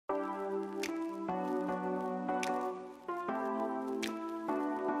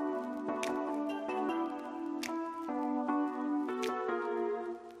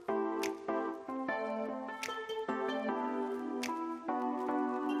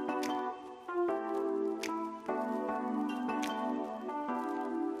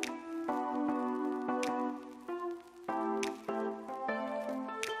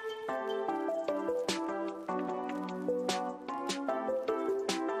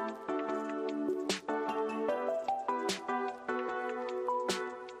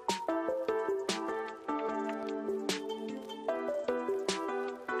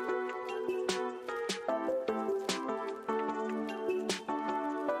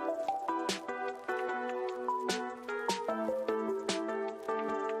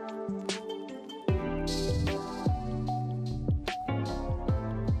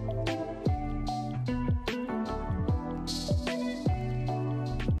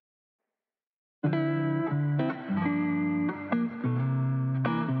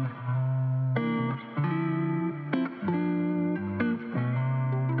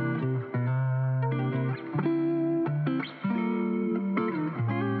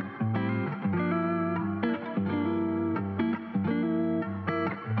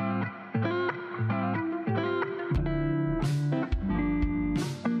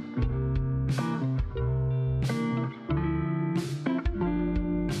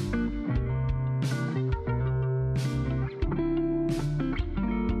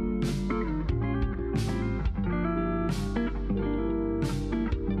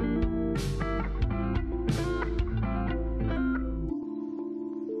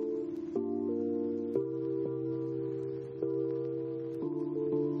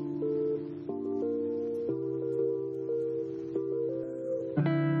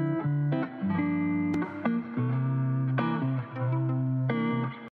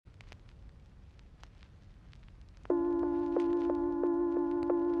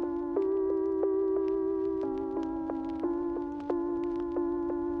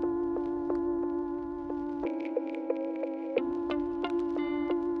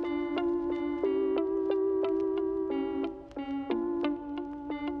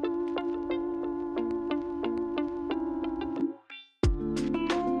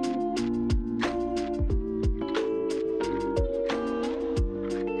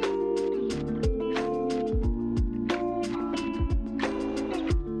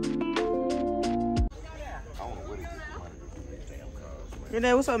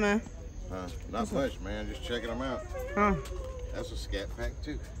Grenade, what's up, man? Not much, man. Just checking them out. Huh? That's a Scat Pack,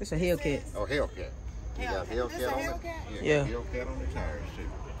 too. It's a Hellcat. Oh, Hellcat. You got Hellcat on it? Yeah. Hellcat on the tires,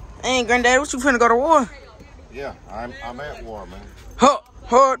 too. Hey, Granddad, what you finna go to war? Yeah, I'm at war, man.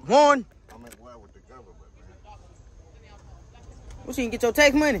 Hard one. I'm at war with the government, man. What, you can get your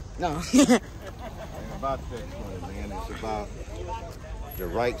tax money? No. It ain't about tax money, man. It's about the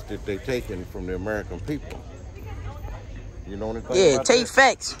rights that they're taking from the American people. You know anything Yeah, about take that?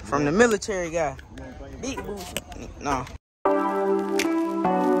 facts from the military guy. You know anything about Big that? boost. No.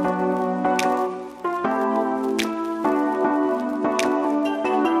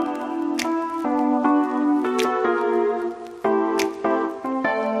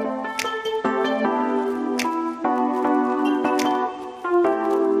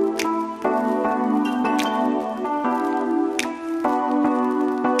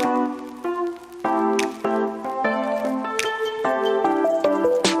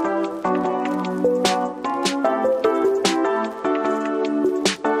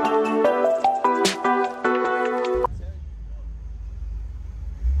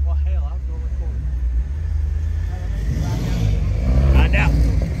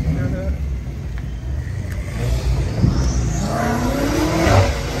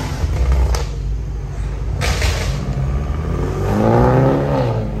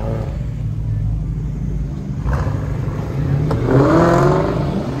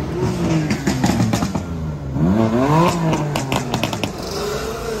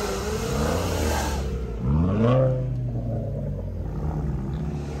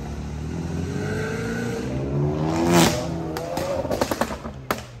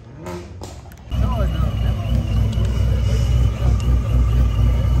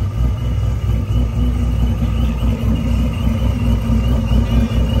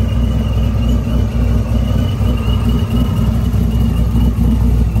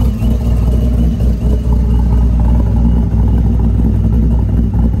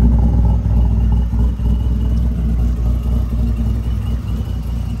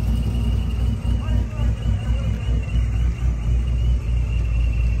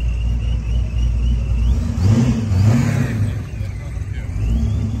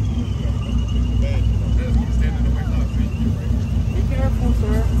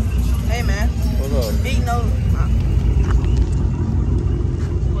 Hey, man. What's up? Big nose.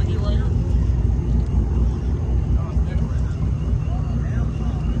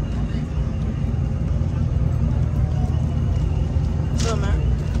 What's up, man?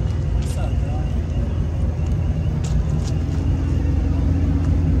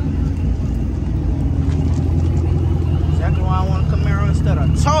 Exactly why I want a Camaro instead of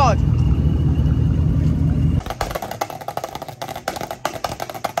a Charger.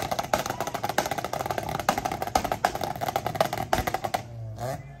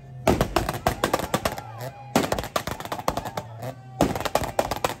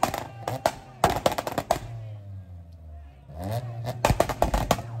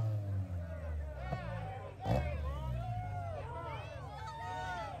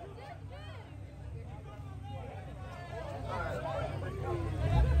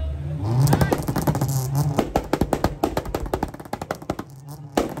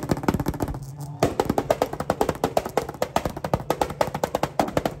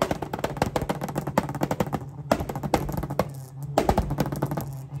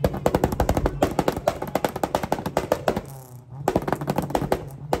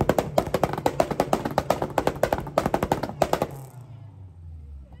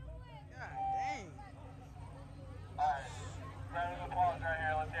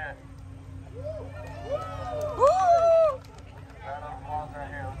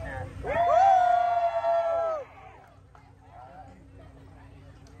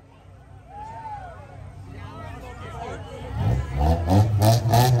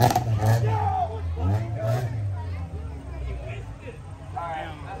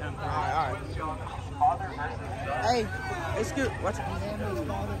 Hey, excuse, watch out.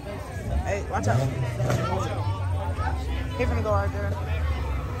 Hey, watch out. He finna go right there.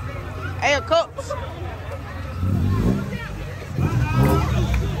 Hey, a cups.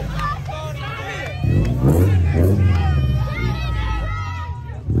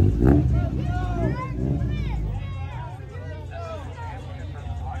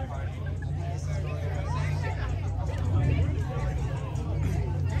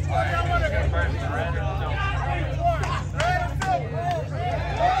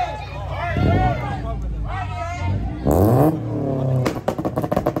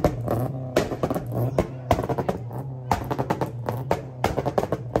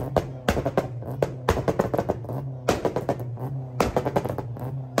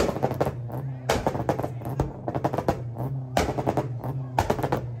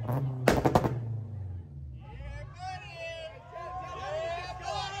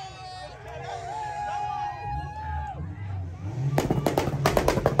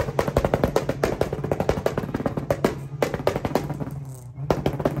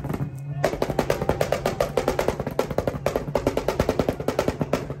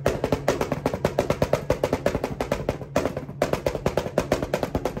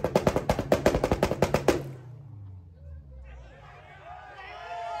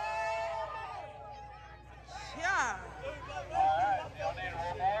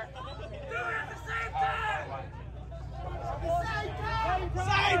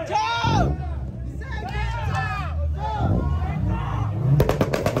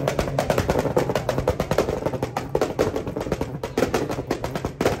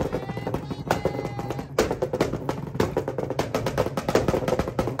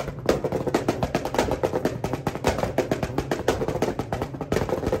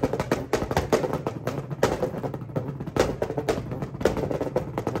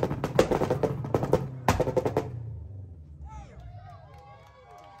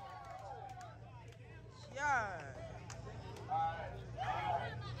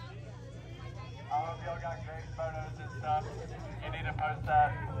 got great photos and stuff. You need to post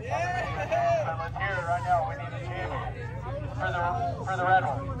that. But let's hear it right now. We need a champion for the red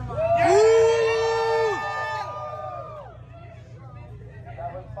one. That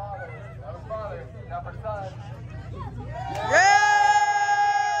was father. That was father. Now for son. Yeah!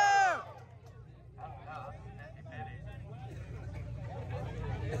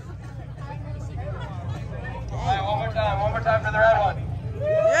 All right, one more time for the red one.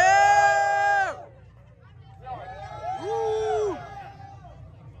 Yeah! Woo!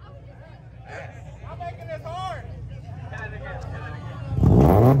 I'm making this hard. Hit it again.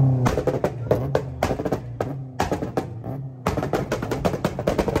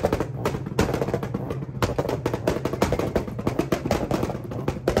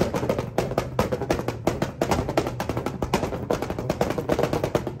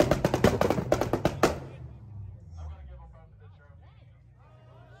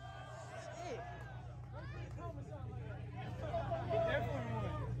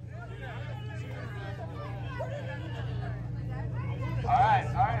 All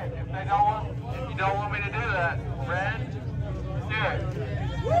right. If you don't want me to do that, red, let's do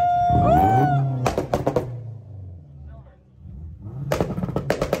it.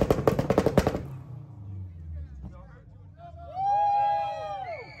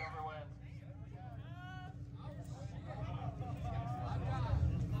 Silver wins.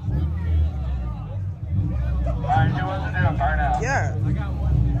 All right, who wants to do a burnout? Yeah.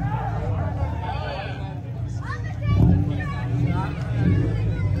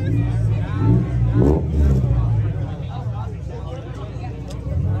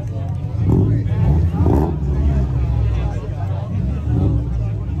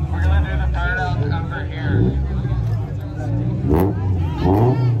 We're gonna do the burnout over here.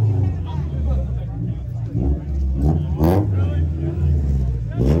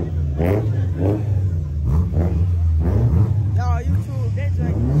 Y'all, YouTube, that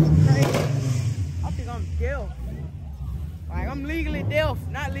joint is crazy. I think I'm deaf. Like, I'm legally deaf.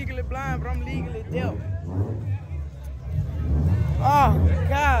 Not legally blind, but I'm legally deaf. Oh,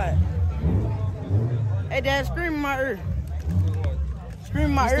 God. Hey, Dad, scream in my ear. Scream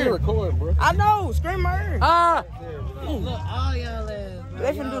in my ear. Record, bro. I know, scream in my ear. Ah! Look, all y'all ass.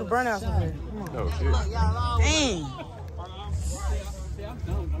 Let him do the burnout over here. Come on. Oh, shit. Look, y'all all. Dang.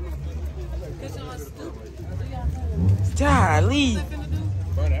 Cause y'all stupid. Golly.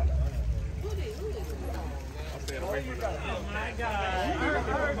 Burn out.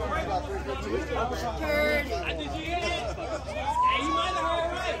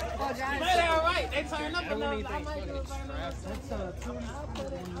 They turn up a little. I might do a burnout.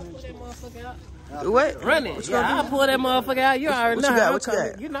 What? Run it. What you Yeah, gonna I'll do? pull that motherfucker out. You already what know you got? how I'm What you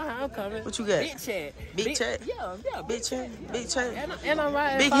coming. got? You know how I'm coming. What you got? Big chat. Big chat? Yeah. Big chat? Big chat? And I'm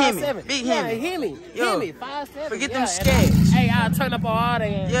riding Big 5'7". Hemi. Big Yeah, Hemi. Hemi. Yo, Hemi. 5'7". forget yeah, them and I- scats. Hey, I'll turn up on all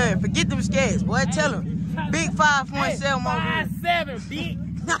that. Yeah, forget them scats, boy. Tell him. Big 5.7 over here. 5'7", big.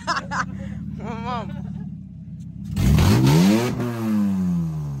 My mama.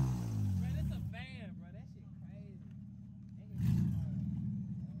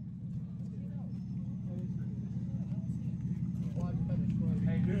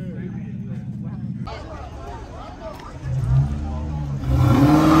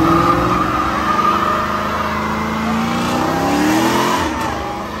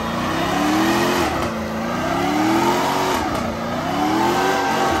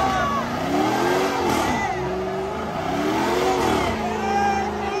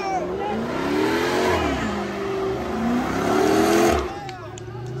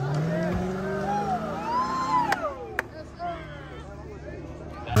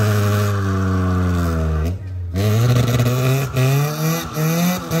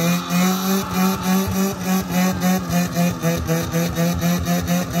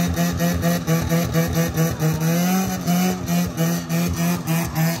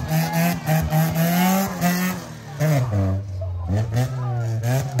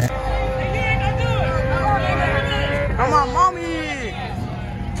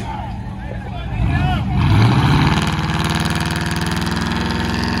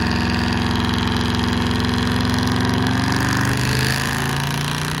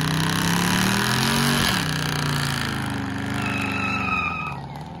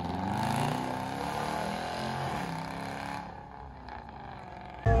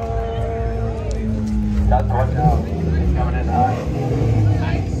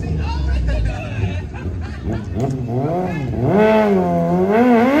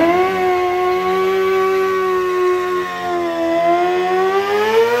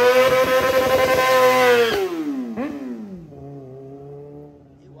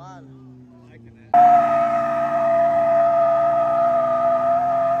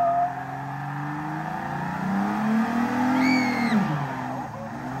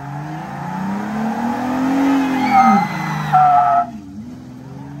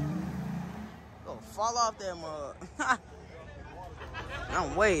 fall off that mug.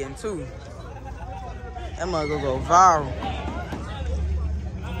 I'm waiting too. That mug gonna go viral.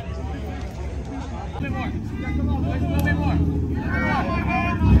 A little bit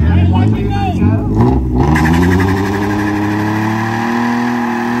more.